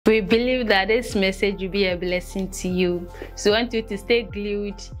We believe that this message will be a blessing to you. So we want you to stay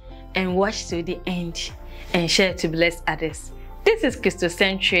glued and watch to the end and share to bless others. This is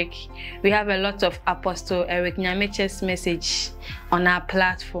Christocentric. We have a lot of Apostle Eric Nyamekye's message on our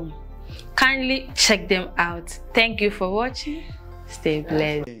platform. Kindly check them out. Thank you for watching. Stay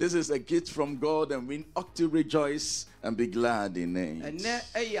blessed. This is a gift from God, and we ought to rejoice and be glad in it.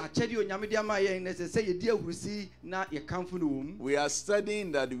 We are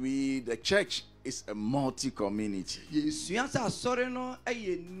studying that the church is a multi-community.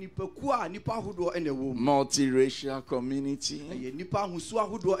 Multiracial community.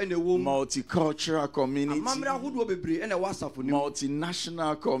 Multicultural community.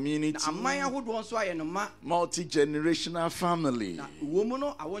 Multinational community. Multi-generational family.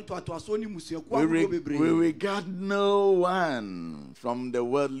 We regard no one from the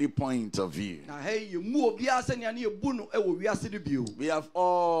worldly point of view. We have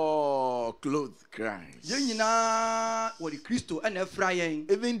all clothed Christ.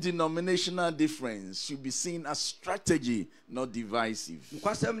 Even denominational difference should be seen as strategy, not divisive. The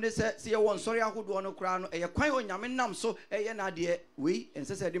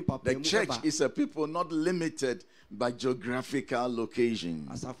church is a people not limited by geographical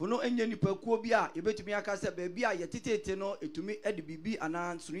locations.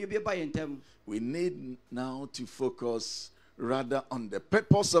 We need now to focus rather on the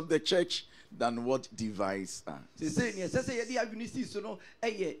purpose of the church than what divides us.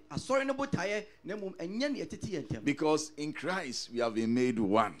 Because in Christ we have been made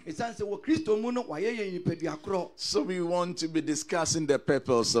one. So we want to be discussing the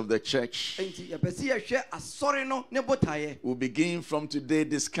purpose of the church. We'll begin from today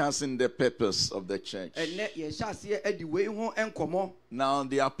discussing the purpose of the church. Now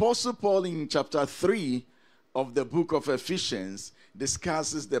the Apostle Paul in chapter 3 of the book of Ephesians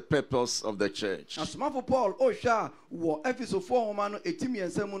discusses the purpose of the church.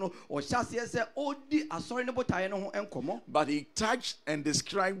 But he touched and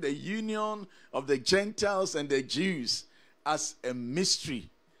described the union of the Gentiles and the Jews as a mystery.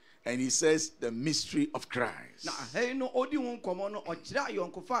 And he says the mystery of Christ. Now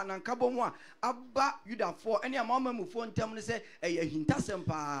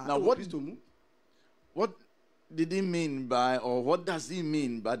what did he mean by, or what does he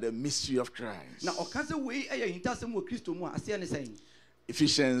mean by the mystery of Christ?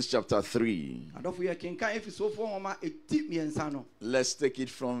 Ephesians chapter 3. Let's take it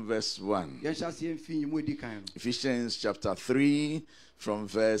from verse 1. Ephesians chapter 3 from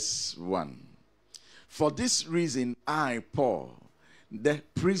verse 1. For this reason I, Paul, the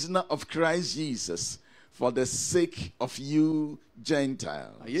prisoner of Christ Jesus, for the sake of you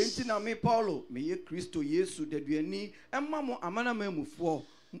Gentiles.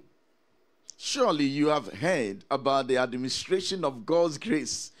 Surely you have heard about the administration of God's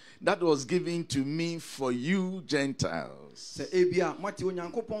grace that was given to me for you Gentiles.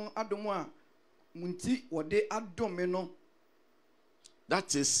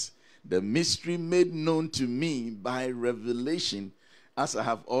 That is the mystery made known to me by revelation, as I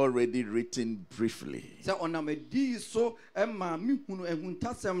have already written briefly. It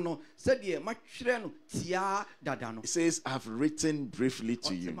says, I have written briefly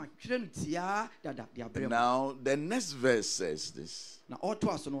to you. Now, the next verse says this.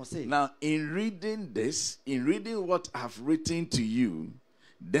 Now, in reading this, in reading what I have written to you,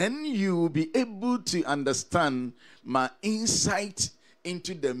 then you will be able to understand my insight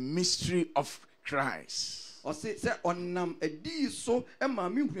into the mystery of Christ. Yeah,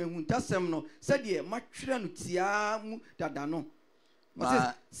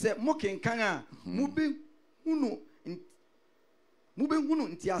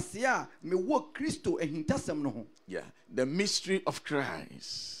 the mystery of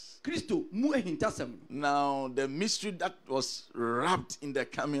Christ. Now, the mystery that was wrapped in the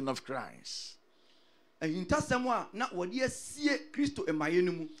coming of Christ.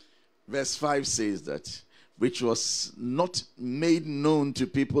 Verse 5 says that, which was not made known to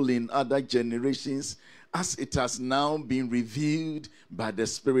people in other generations, as it has now been revealed by the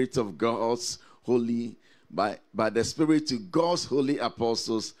Spirit of God's holy, by the Spirit to God's holy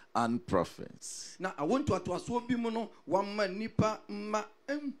apostles and prophets. Now I want to be mono one man nipa ma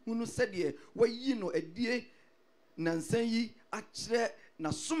emhunu sede wayi no adie nansan yi akire na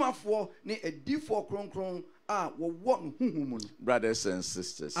somafo ne adifo kronkron a wo no huhumu. Brothers and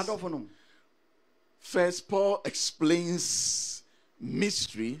sisters, first Paul explains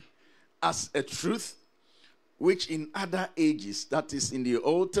mystery as a truth which in other ages, that is in the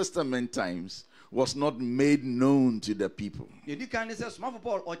Old Testament times, was not made known to the people. In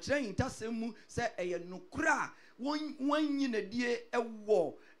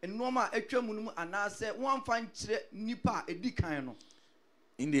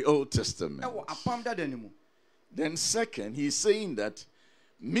the Old Testament. Then second, he's saying that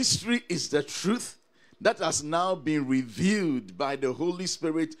mystery is the truth that has now been revealed by the Holy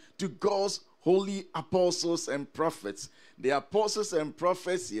Spirit to God's holy apostles and prophets. The apostles and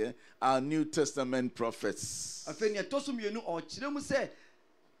prophets here are New Testament prophets.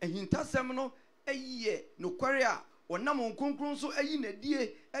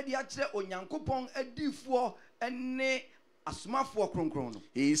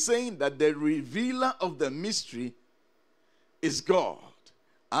 He is saying that the revealer of the mystery is God.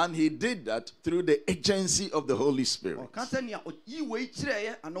 And he did that through the agency of the Holy Spirit.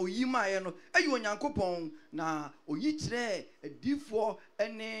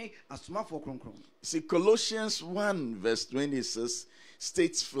 See, Colossians 1 verse 26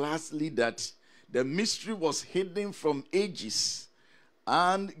 states flatly that the mystery was hidden from ages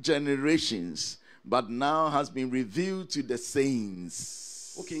and generations, but now has been revealed to the saints.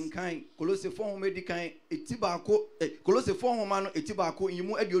 Okay, Colossians 4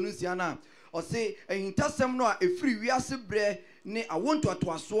 yimu edionusiana o say ehintasem no a efiri wiase bre ne awonto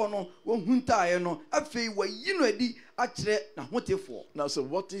atoaso no wohuntae no afei wayi no adi akire na hotefo. Now, so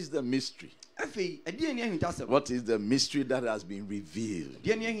what is the mystery? What is the mystery that has been revealed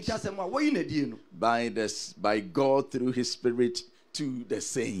by God through His Spirit to the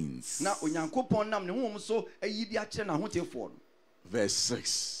saints? Verse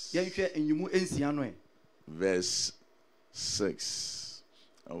 6. Verse 6.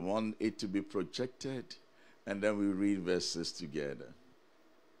 I want it to be projected, and then we read verses together.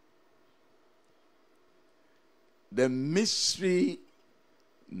 The mystery,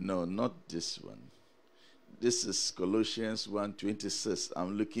 no, not this one. This is Colossians 1:26.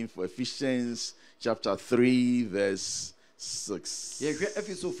 I'm looking for Ephesians chapter 3, verse 6.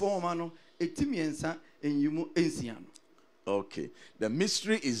 Okay. The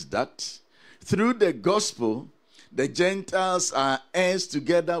mystery is that through the gospel, the Gentiles are heirs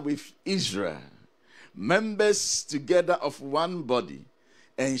together with Israel, members together of one body,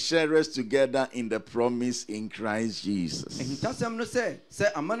 and sharers together in the promise in Christ Jesus.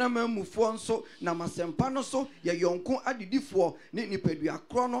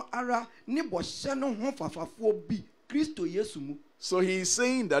 So he is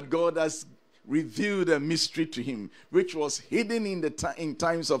saying that God has revealed a mystery to him, which was hidden in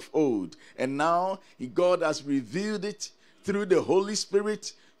times of old, and now God has revealed it through the Holy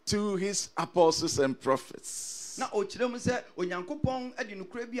Spirit to his apostles and prophets. Now,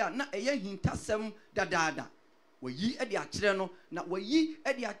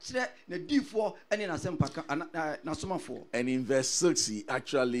 and in verse 6 he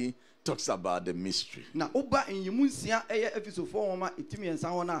actually talks about the mystery. So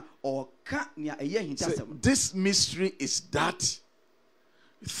this mystery is that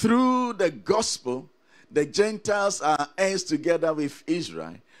through the gospel, the Gentiles are heirs together with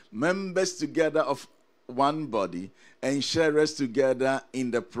Israel, members together of one body, and sharers together in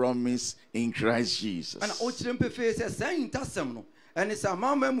the promise in Christ Jesus. And it's a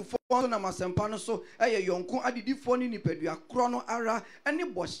mama for na masempano so yonko adidifo ni nipadua kro no ara ene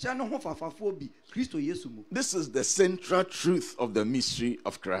bohye no hofafafo bi Kristo Yesu mu. This is the central truth of the mystery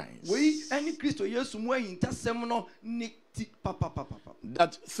of Christ. We any Kristo Yesu mu ahintasem no ni ti papa.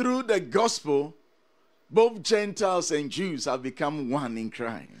 That through the gospel both Gentiles and Jews have become one in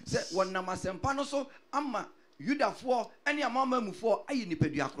Christ.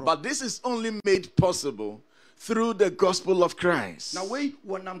 But this is only made possible through the gospel of Christ.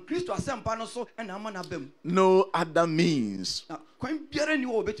 No other means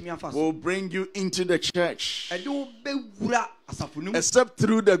will bring you into the church except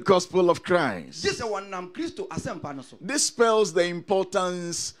through the gospel of Christ. This spells the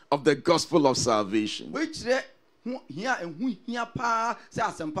importance of the gospel of salvation.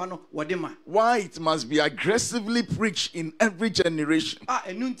 Why it must be aggressively preached in every generation. Now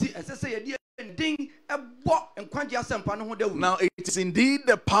it is indeed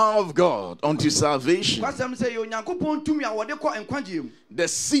the power of God unto salvation, the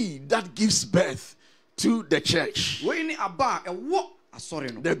seed that gives birth to the church,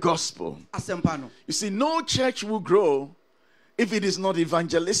 the gospel. You see, no church will grow if it is not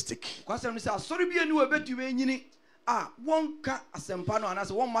evangelistic.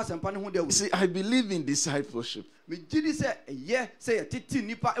 See, I believe in discipleship.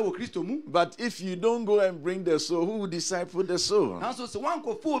 But if you don't go and bring the soul, who will disciple the soul?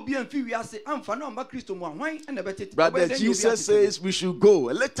 But Jesus says we should go.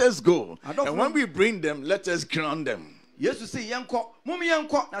 Let us go. And when we bring them, let us ground them. The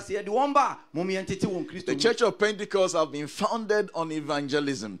Church of Pentecost have been founded on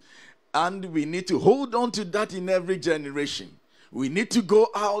evangelism. And we need to hold on to that in every generation. We need to go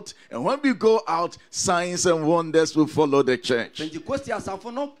out, and when we go out, signs and wonders will follow the church.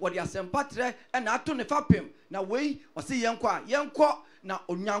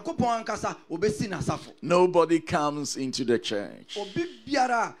 Nobody comes into the church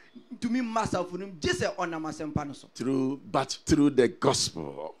through the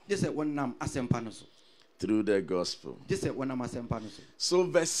gospel. Through the gospel. So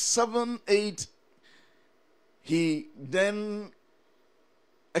verse 7, 8, he then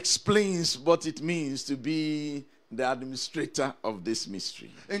explains what it means to be the administrator of this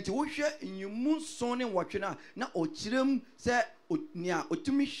mystery.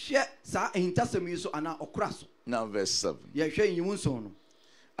 Now verse 7.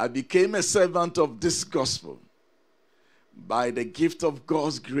 I became a servant of this gospel by the gift of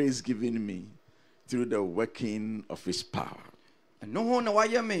God's grace given me through the working of his power.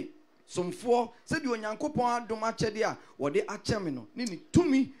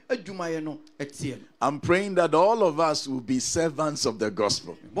 I'm praying that all of us will be servants of the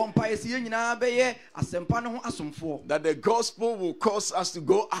gospel. That the gospel will cause us to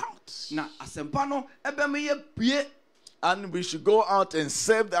go out. And we should go out and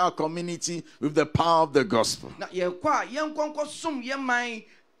serve our community with the power of the gospel.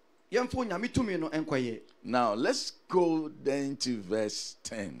 Now let's go then to verse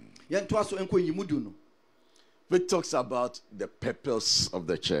 10. Which talks about the purpose of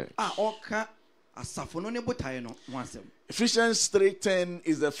the church. Ephesians 3:10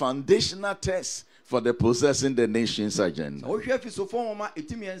 is the foundational text for the possessing the nations agenda.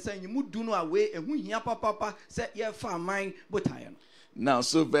 Now,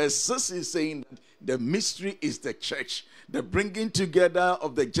 so verse 6 is saying that the mystery is the church, the bringing together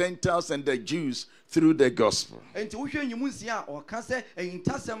of the Gentiles and the Jews through the gospel.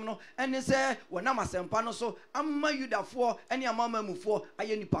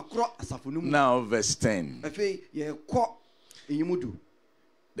 Now, verse 10.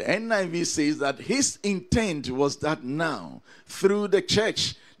 The NIV says that his intent was that now, through the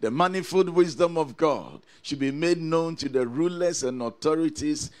church, the manifold wisdom of God should be made known to the rulers and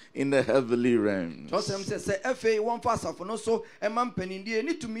authorities in the heavenly realms.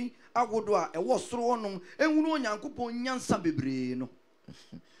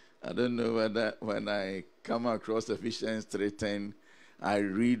 I don't know whether when I come across Ephesians 3:10, I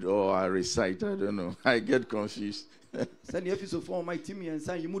read or I recite. I don't know. I get confused.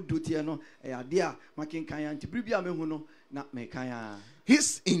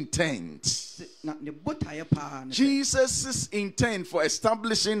 His intent, Jesus' intent for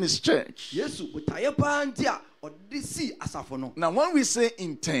establishing his church. Now, when we say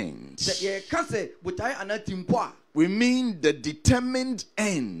intent, we mean the determined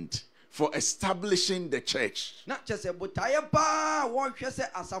end for establishing the church.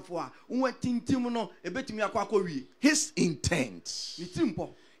 His intent,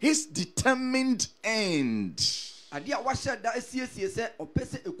 his determined end.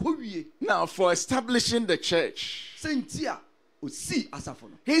 Now, for establishing the church,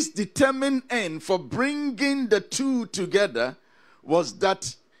 his determined end for bringing the two together was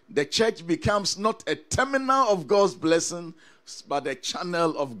that the church becomes not a terminal of God's blessing, but a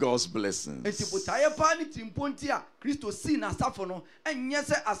channel of God's blessings.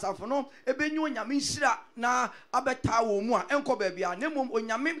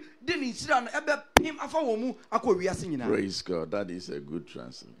 Praise God. That is a good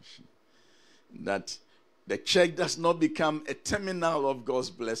translation. That the church does not become a terminal of God's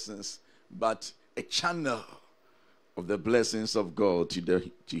blessings, but a channel of the blessings of God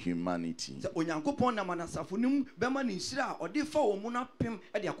to humanity. That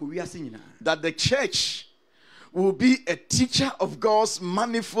the church will be a teacher of God's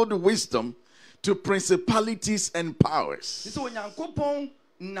manifold wisdom to principalities and powers.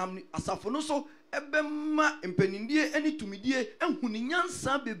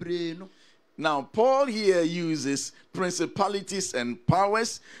 Now, Paul here uses principalities and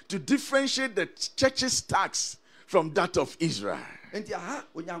powers to differentiate the church's task from that of Israel.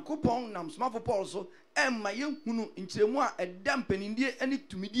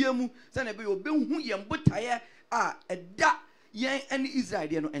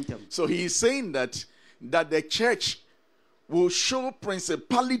 So he is saying that the church will show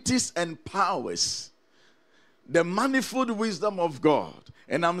principalities and powers, the manifold wisdom of God.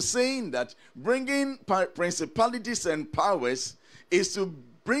 And I'm saying that bringing principalities and powers is to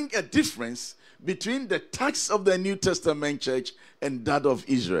bring a difference between the text of the New Testament church and that of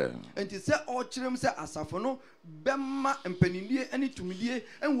Israel.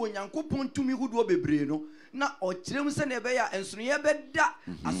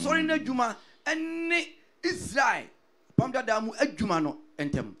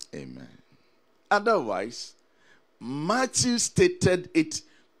 Amen. Otherwise, Matthew stated it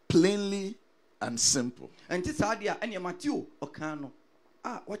plainly and simple.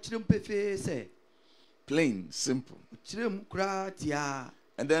 Plain, simple.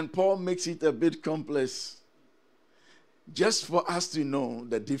 And then Paul makes it a bit complex, just for us to know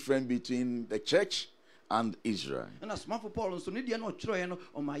the difference between the church and Israel.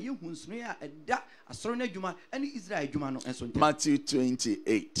 Matthew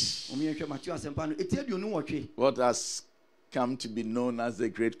 28. What has come to be known as the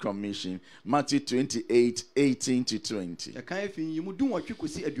Great Commission. Matthew 28, 18 to 20.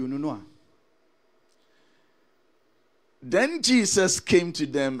 Then Jesus came to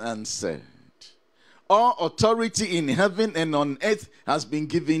them and said, all authority in heaven and on earth has been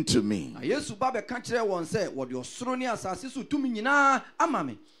given to me.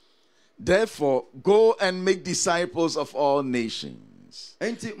 Therefore, go and make disciples of all nations,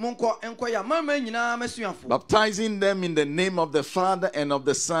 baptizing them in the name of the Father and of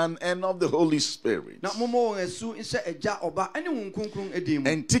the Son and of the Holy Spirit,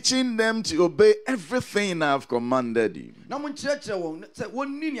 and teaching them to obey everything I have commanded you.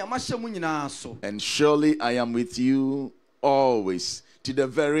 And surely I am with you always to the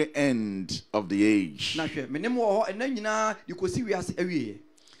very end of the age.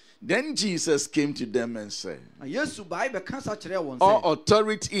 Then Jesus came to them and said, all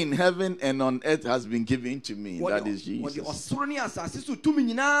authority in heaven and on earth has been given to me. That is Jesus.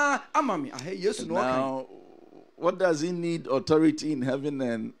 Now, what does he need authority in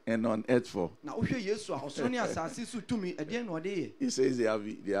heaven and on earth for? He says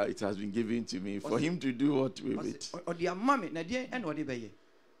it has been given to me. For him to do what with it?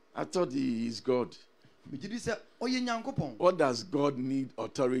 I thought he is God. What does God need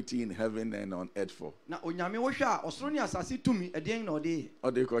authority in heaven and on earth for?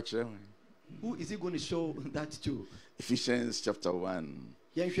 Who is he going to show that to? Ephesians chapter 1.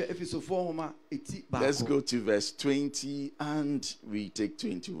 Let's go to verse 20 and we take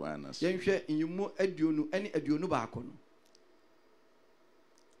 21 as well.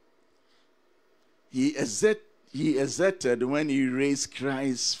 He exerted when he raised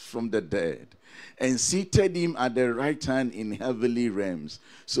Christ from the dead and seated him at the right hand in heavenly realms.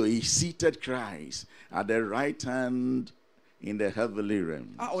 So he seated Christ at the right hand in the heavenly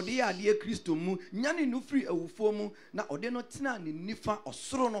realms.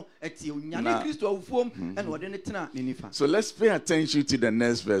 So let's pay attention to the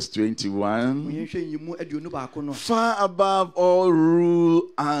next verse 21. Far above all rule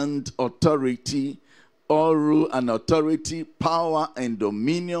and authority, power and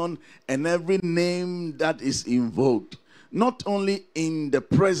dominion, and every name that is invoked, not only in the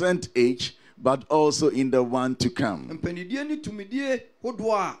present age, but also in the one to come.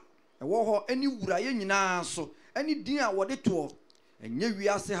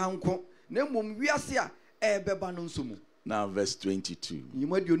 Now verse 22.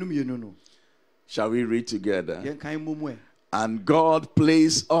 Shall we read together? And God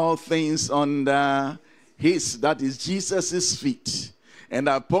placed all things under that is Jesus' feet, and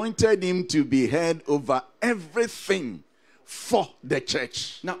appointed him to be head over everything for the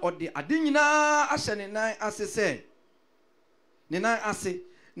church. Now,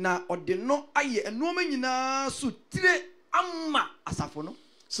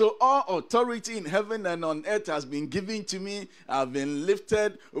 so all authority in heaven and on earth has been given to me. I've been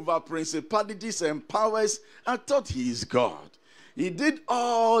lifted over principalities and powers. I thought he is God. He did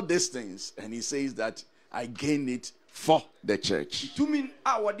all these things, and he says that I gained it for the church. In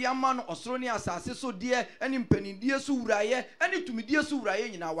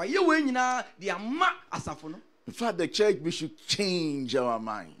fact, the church, we should change our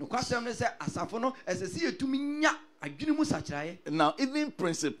mind. Now, even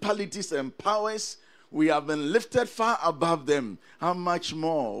principalities and powers, we have been lifted far above them. How much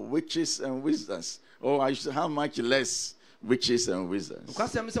more witches and wizards? Or how much less witches and wizards.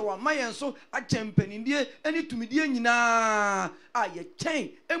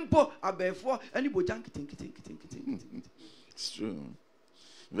 It's true.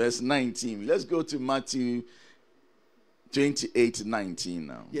 Verse 19. Let's go to Matthew 28:19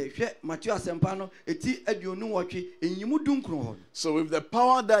 now. So with the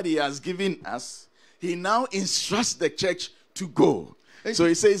power that he has given us, he now instructs the church to go. So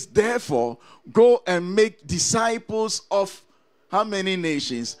he says, therefore, go and make disciples of how many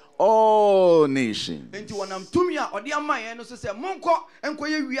nations? All nations.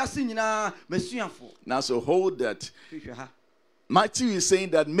 Now, so hold that. Matthew is saying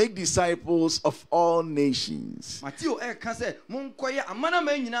that make disciples of all nations.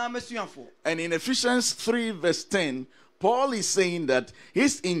 And in Ephesians 3 verse 10, Paul is saying that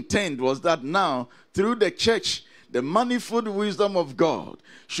his intent was that now, through the church, the manifold wisdom of God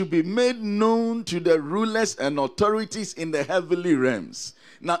should be made known to the rulers and authorities in the heavenly realms.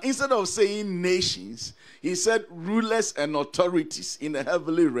 Now, instead of saying nations, he said rulers and authorities in the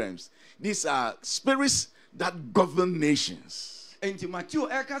heavenly realms. These are spirits that govern nations. Enti Matthew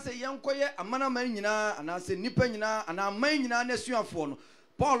eka se yenkoye amana man nyina anase nipa nyina ana man nyina na suafo no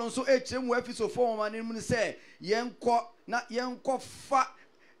Paul nso echirem wa Efeso 4:1 mu se yenko na yenko fa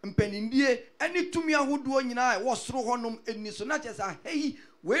mpanindie ani tumi ahodo nyina wo soro honom eni so na chesa hey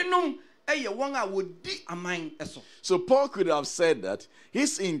wenom eye won a wodi aman eso. So Paul could have said that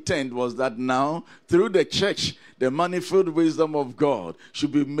his intent was that now through the church the manifold wisdom of God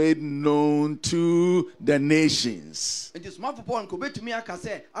should be made known to the nations. And this man for Paul ko betumi aka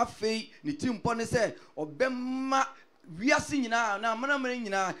se afei ni timpo ne se obemma wiase nyina na manamane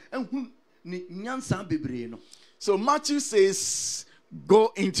nyina enhu ni nyansa bebre no. So Matthew says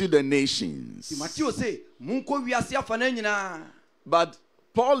go into the nations. Matthew say munko wiase afana nyina. But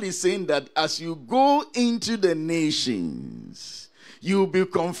Paul is saying that as you go into the nations, you'll be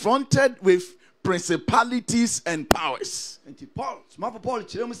confronted with principalities and powers. And Paul, small Paul,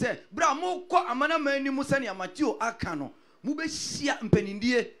 children say, Bra mo ko amana mani musani Matthew akano. Mubesia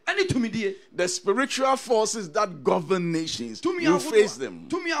mpenindie ani tumidie. The spiritual forces that govern nations, you face them.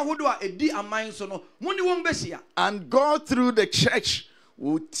 Tumi ahodo a edi aman so no. Muni won besia. And God through the church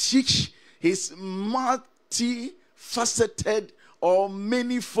will teach his multifaceted or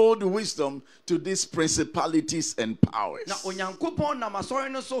manifold wisdom to these principalities and powers. Na onyankopon na masori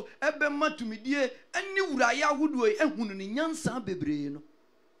no so ebe matumidie ani wuraya ahodo e ehunu ni nyansa bebre no.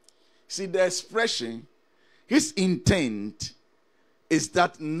 See the expression, his intent is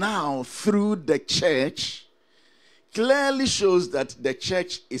that now through the church clearly shows that the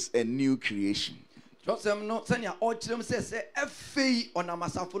church is a new creation. Josem no senya o kirem se efei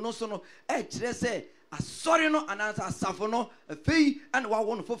onamasafo no so no e kire se asori no anansa asafo no efei and wa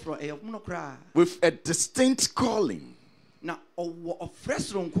won foforo e no kra. With a distinct calling. Na o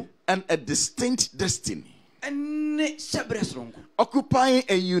fresronko and a distinct destiny. Enne sebresronko. Occupying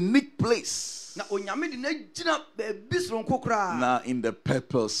a unique place. Na onyame di na gina bisronko kra. Now in the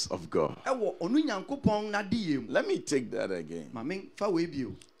purpose of God. Ewo onu nyankopon na diem. Let me take that again. Mamen fa we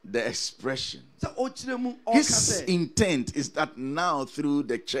bio. The expression. His intent is that now through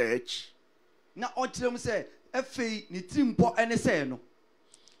the church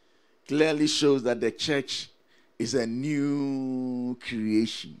clearly shows that the church is a new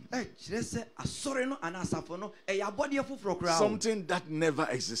creation. Something that never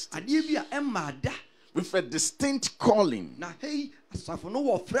existed. With a distinct calling.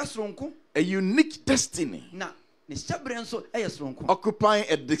 A unique destiny. Occupying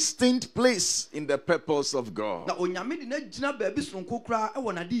a distinct place in the purpose of God.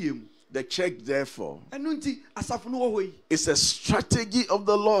 The church, therefore, is a strategy of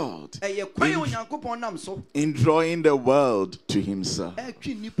the Lord in drawing the world to himself.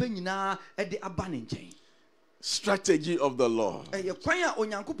 Strategy of the Lord.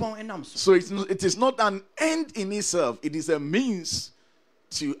 So it is not an end in itself, it is a means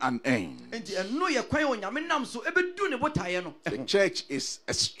to an end. The church is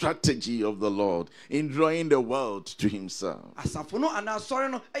a strategy of the Lord in drawing the world to himself.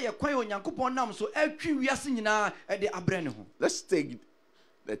 Let's take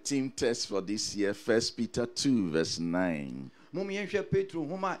the theme text for this year, 1 Peter 2 verse 9.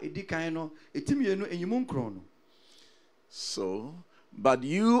 So, but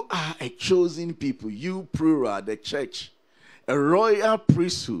you are a chosen people, you plural, the church, a royal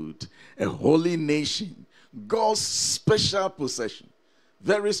priesthood, a holy nation, God's special possession.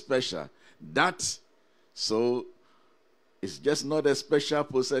 Very special. That, so, it's just not a special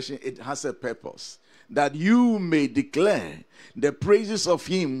possession, it has a purpose. That you may declare the praises of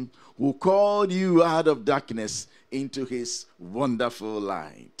him who called you out of darkness into his wonderful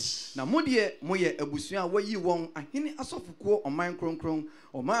light. Na modie moye abusua wayi won ahene asofuko oman kronkron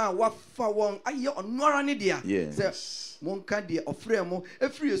oma wafa won aye onora ne dia se monka de ofre mo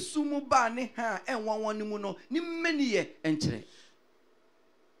efri esumu ba ne ha enwanwan ne mu no ni mmaniye enkyere.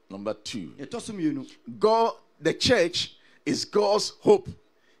 Number 2. God, the church is God's hope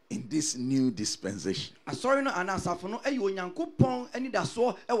in this new dispensation.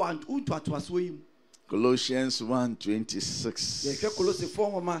 Colossians 1:26.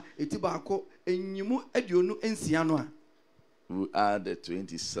 We'll add the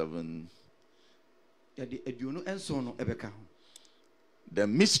 27. The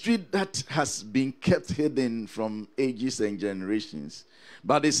mystery that has been kept hidden from ages and generations,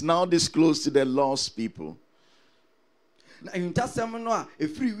 but is now disclosed to the lost people. Now,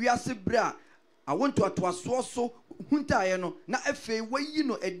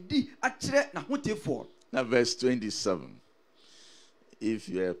 verse 27. If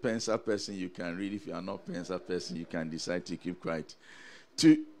you're a pencil person, you can read. If you are not a pencil person, you can decide to keep quiet.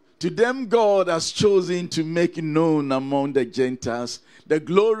 To them God has chosen to make known among the Gentiles the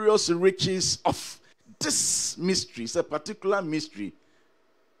glorious riches of this mystery. It's a particular mystery,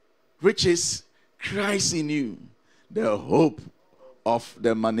 which is Christ in you, the hope of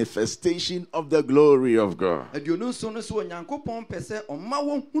the manifestation of the glory of God.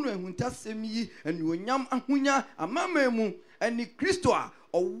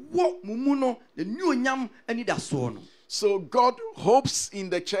 So God hopes in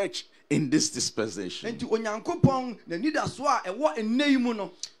the church in this dispensation,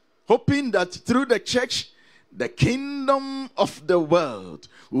 hoping that through the church the kingdom of the world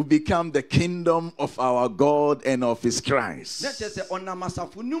will become the kingdom of our God and of his Christ.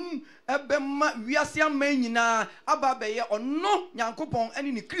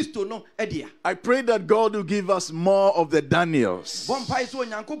 I pray that God will give us more of the Daniels, so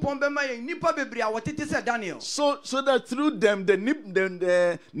that through them the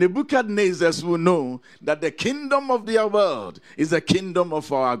Nebuchadnezzars will know that the kingdom of their world is the kingdom of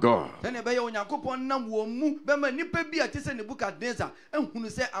our God.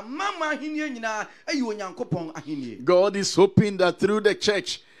 God is hoping that through the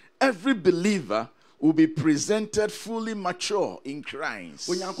church every believer will be presented fully mature in Christ.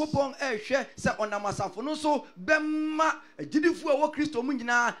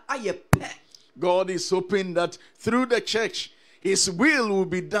 God is hoping that through the church his will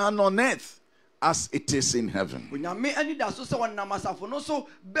be done on earth as it is in heaven. And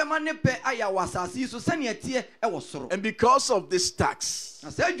because of this tax,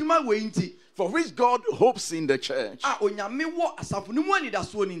 for which God hopes in the church,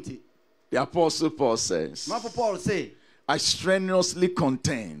 the Apostle Paul says, I strenuously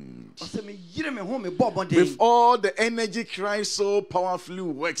contend with all the energy Christ so powerfully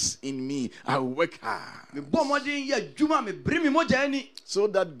works in me. I work hard so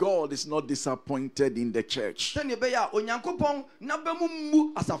that God is not disappointed in the church. Any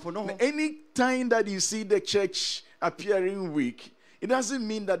time that you see the church appearing weak, it doesn't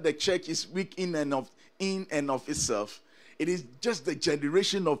mean that the church is weak in and of itself. It is just the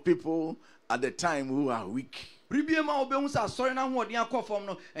generation of people at the time who are weak. So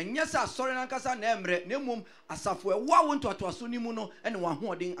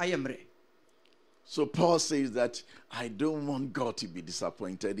Paul says that I don't want God to be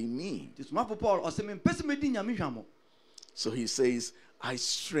disappointed in me. So he says, I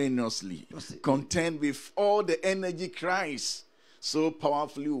strenuously contend with all the energy Christ so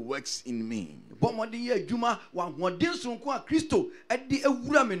powerfully works in me.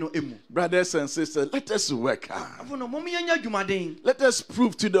 Brothers and sisters, let us work hard. Let us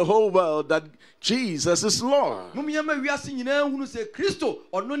prove to the whole world that Jesus is Lord. And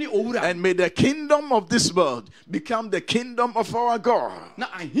may the kingdom of this world become the kingdom of our God. You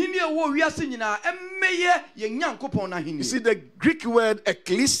see, the Greek word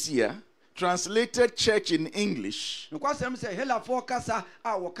ecclesia, translated church in English,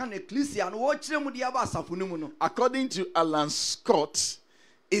 according to Alan Scott,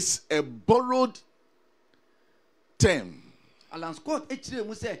 is a borrowed term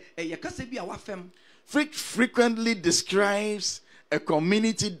which frequently describes a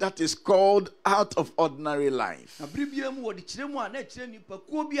community that is called out of ordinary life.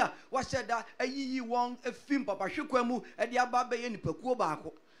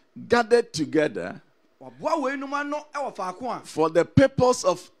 Gathered together for the purpose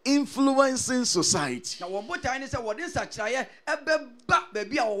of influencing society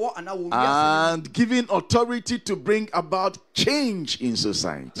and giving authority to bring about change in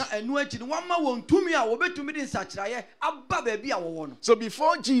society. So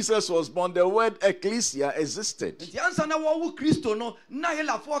before Jesus was born, the word ecclesia existed.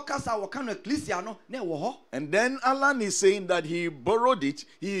 And then Alan is saying that he borrowed it,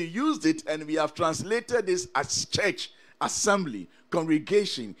 he used it, and we have translated this as church, assembly,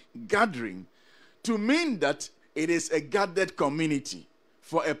 congregation, gathering, to mean that it is a gathered community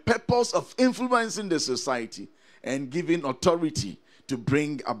for a purpose of influencing the society and giving authority to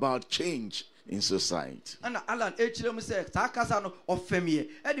bring about change in society. Now,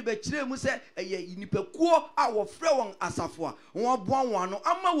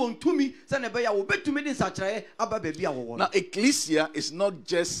 ecclesia is not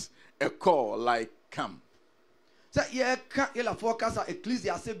just a call like come.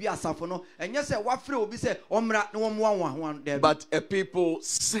 But a people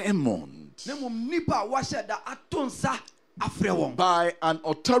summoned by an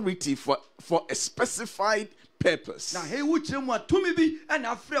authority for a specified purpose.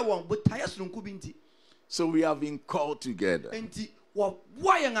 So we have been called together. And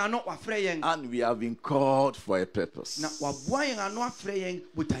we have been called for a purpose.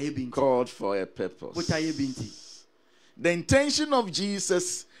 Called for a purpose. The intention of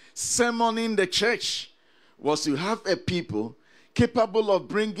Jesus summoning the church was to have a people capable of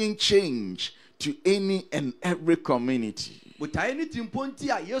bringing change to any and every community.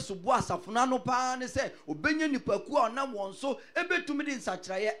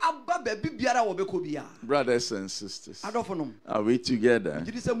 Brothers and sisters, are we together?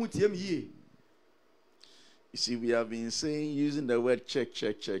 You see, we have been saying, using the word church.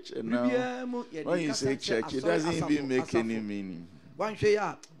 And now, when you say church, it doesn't even make any meaning. But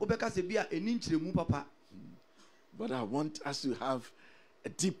I want us to have a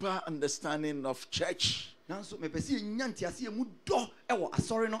deeper understanding of church. See,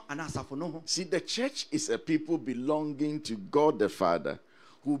 the church is a people belonging to God the Father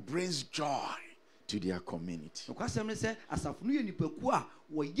who brings joy to their community.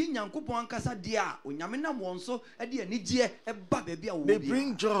 They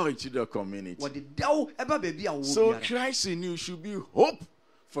bring joy to the community. So Christ in you should be hope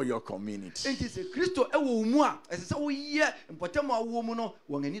for your community.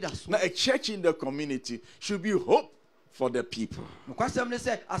 Now, a church in the community should be hope for the people. You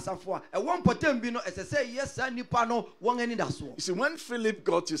see, when Philip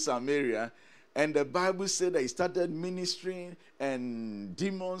got to Samaria, and the Bible said that he started ministering and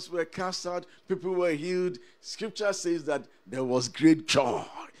demons were cast out, people were healed. Scripture says that there was great joy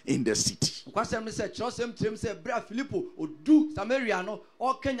in the city.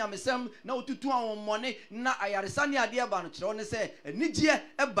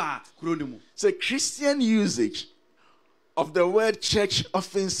 So Christian usage of the word church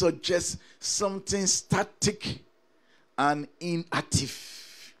often suggests something static and inactive.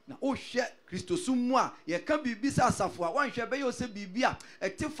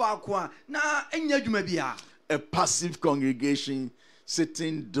 A passive congregation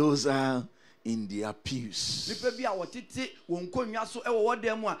sitting docile in their pews.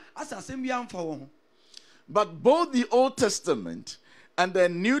 But both the Old Testament and the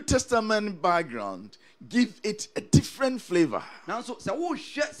New Testament background give it a different flavor.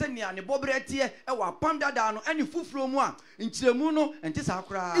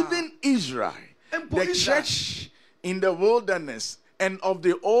 Even Israel, the church in the wilderness and of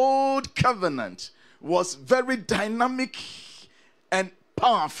the old covenant, was very dynamic and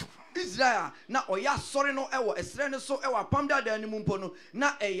powerful. Israel na oya sori no ewo esre ne so ewo apamda da animu no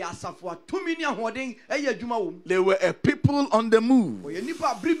na eya asafo atumi ni ahoden eya adwuma wom. They were a people on the move,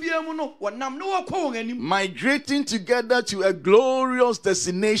 migrating together to a glorious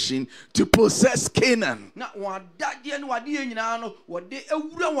destination to possess Canaan. Now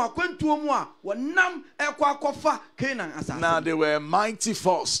they were a mighty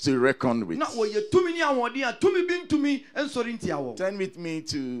force to reckon with. Turn with me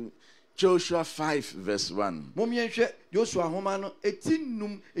to Joshua 5 verse 1.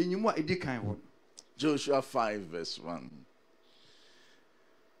 Joshua 5 verse 1.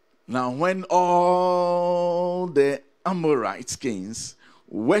 Now when all the Amorite kings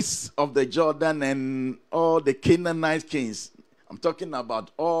west of the Jordan and all the Canaanite kings, I'm talking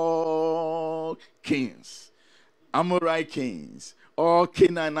about all kings, Amorite kings, all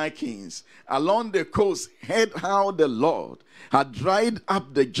Canaanite kings along the coast, heard how the Lord had dried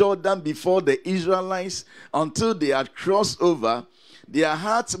up the Jordan before the Israelites until they had crossed over, their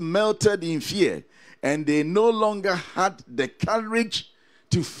hearts melted in fear, and they no longer had the courage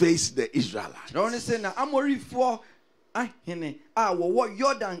to face the Israelites. Ahene a wo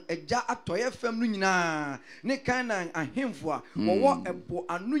Jordan eja atoye fam no nyina ne Canaan ahemfo a wo ebo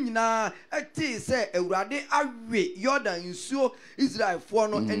anu nyina eti se Awurade awe Jordan nsuo Israelfo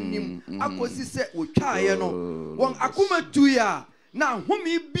no anim akosi se wotwaaye no won akoma tu ya na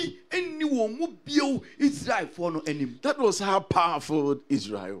homi bi eni won mu bio Israelfo no anim. That was how powerful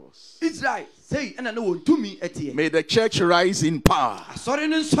Israel was. Israel say na won tumi etie. May the church rise in power. Sorry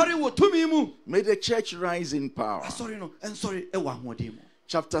no sorry wo tumi mu. May the church rise in power. Sorry no and sorry e wa hodem.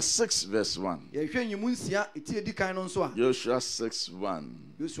 Chapter 6 verse 1. Ye hwe nyimu nsia etie di kan no nso a. Joshua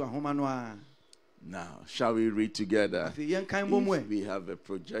 6:1. Joshua homa no a. Now, shall we read together? If we have a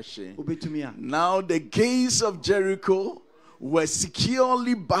projection. Now the gates of Jericho were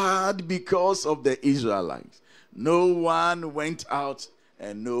securely barred because of the Israelites. No one went out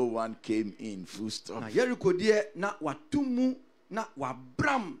and no one came in. Full stop. Jericho die na watumu na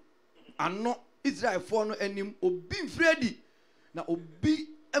wabram ano Israel for no enim obi mfredi na obi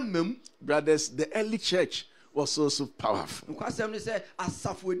emem. Brothers, the early church was also powerful. Nkwasem ni say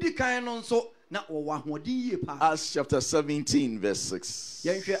asafo edi kan no nso na wo wahodin ye pa. Acts chapter 17 verse 6.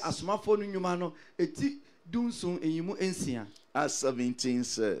 Yenhwe asomafo no nyuma no eti dunsun enyimu ensia. Acts 17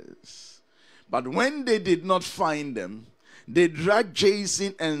 says, but when they did not find them, they dragged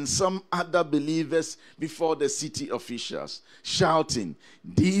Jason and some other believers before the city officials, shouting,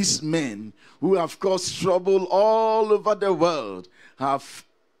 these men who have caused trouble all over the world have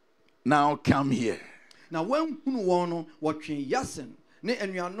now come here. Now when hunu watching Yasin, ne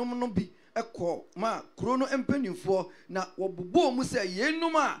enuanom no bi ekọ ma krono empanimfo na wobubo mu se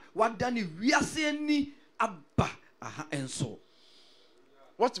yenum a wada ne wiase ani aba aha enso.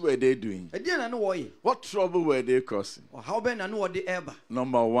 What were they doing? What trouble were they causing?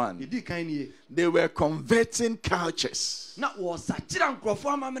 Number one, they were converting cultures.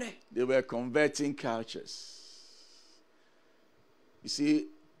 They were converting cultures. You see,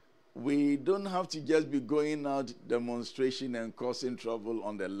 we don't have to just be going out demonstration and causing trouble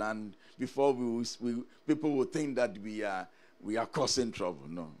on the land before people will think that we are causing trouble.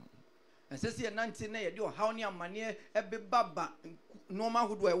 No. But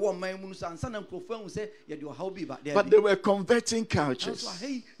they were converting cultures.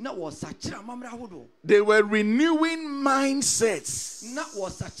 They were renewing mindsets.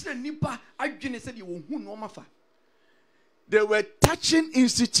 They were touching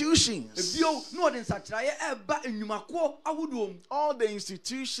institutions. All the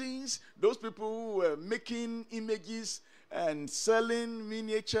institutions, those people who were making images and selling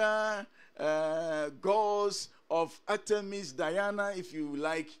miniature gods of Artemis, Diana, if you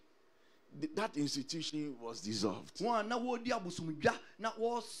like, that institution was dissolved. They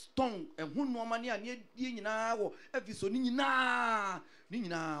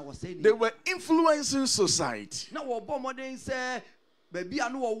were influencing society.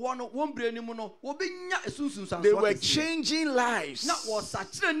 They were changing lives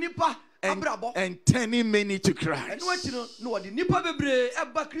and turning many to Christ.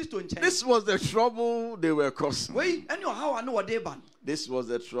 This was the trouble they were causing. This was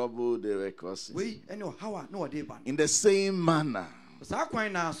the trouble they were causing. In the same manner,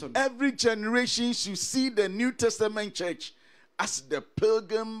 every generation should see the New Testament church as the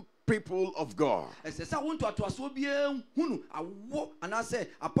pilgrim people of God.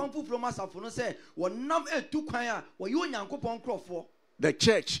 The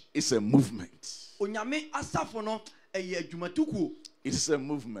church is a movement. It is a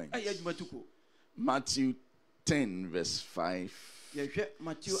movement. Matthew 10 verse 5,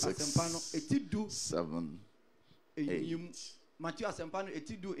 6, 7, 8.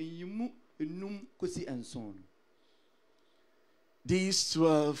 These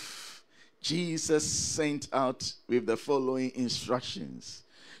 12 Jesus sent out with the following instructions.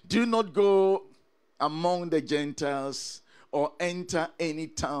 Do not go among the Gentiles or enter any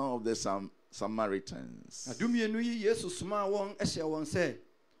town of the Samaritans.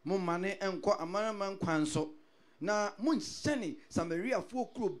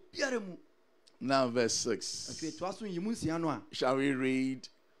 Now verse 6. Shall we read?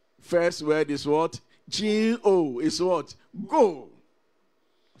 First word is what? G-O is what? Go.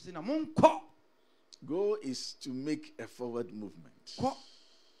 Go is to make a forward movement.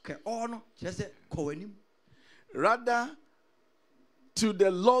 Rather, to the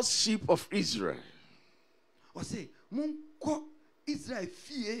lost sheep of Israel.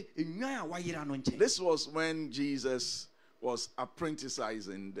 This was when Jesus was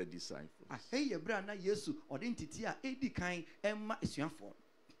apprenticing the disciples.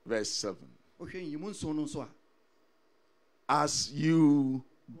 Verse 7. As you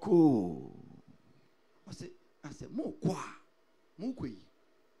go.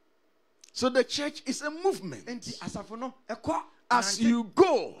 So the church is a movement. As you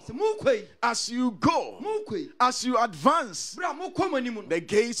go, as you go, as you advance, the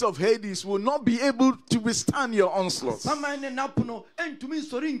gates of Hades will not be able to withstand your onslaught.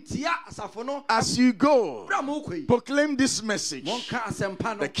 As you go, proclaim this message.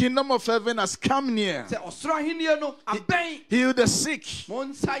 The kingdom of heaven has come near. Heal the sick,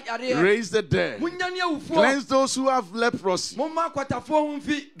 raise the dead, cleanse those who have leprosy,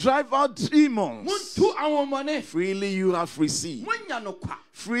 drive out demons. Freely you have received,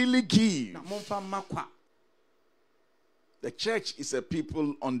 freely give. The church is a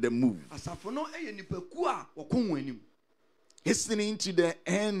people on the move, hastening to the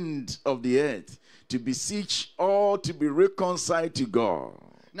end of the earth to beseech all to be reconciled to God.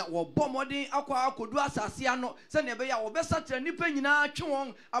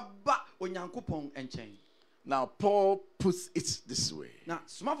 Now Paul puts it this way.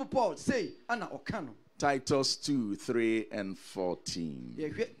 Titus 2, 3 and 14.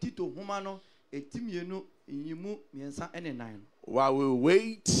 While we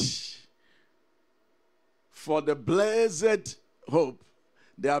wait for the blessed hope,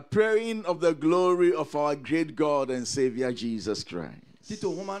 the appearing of the glory of our great God and Savior Jesus Christ. Now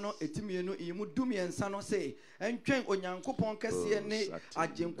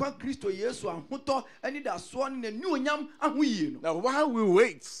while we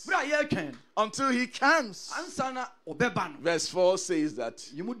wait until he comes, verse 4 says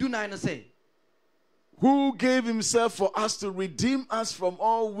that, who gave himself for us to redeem us from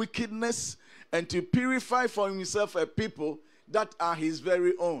all wickedness and to purify for himself a people that are his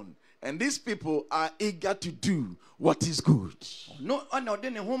very own. And these people are eager to do what is good.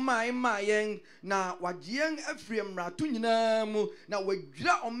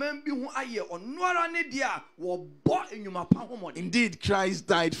 Indeed, Christ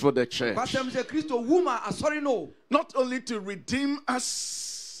died for the church. Not only to redeem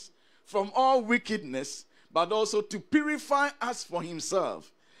us from all wickedness, but also to purify us for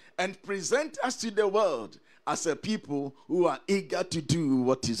himself and present us to the world as a people who are eager to do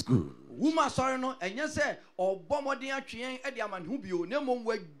what is good.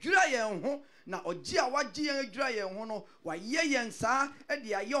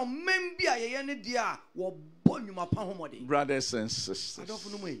 Brothers and sisters,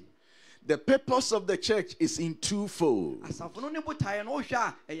 the purpose of the church is in twofold.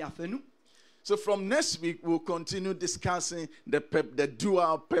 So from next week, we'll continue discussing the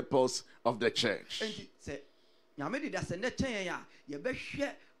dual purpose of the church.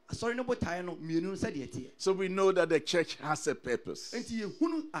 So we know that the church has a purpose.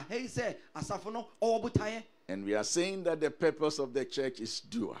 And we are saying that the purpose of the church is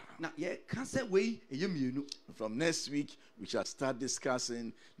dual. From next week, we shall start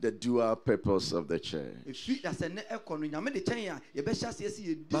discussing the dual purpose of the church.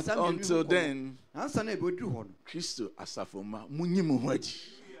 But until then, Christo asafoma munyimuhwaji.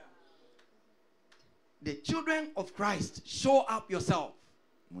 The children of Christ, show up yourself.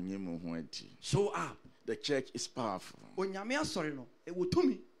 Show up. The church is powerful.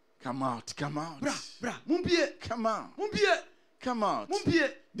 Come out, come out. Come out. Come out.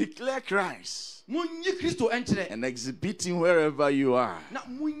 Declare Christ. And exhibit him wherever you are.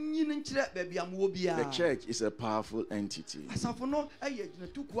 The church is a powerful entity.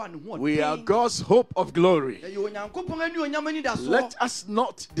 We are God's hope of glory. Let us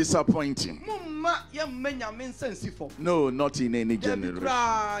not disappoint him. No, not in any generation.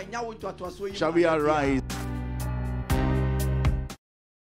 Shall we arise?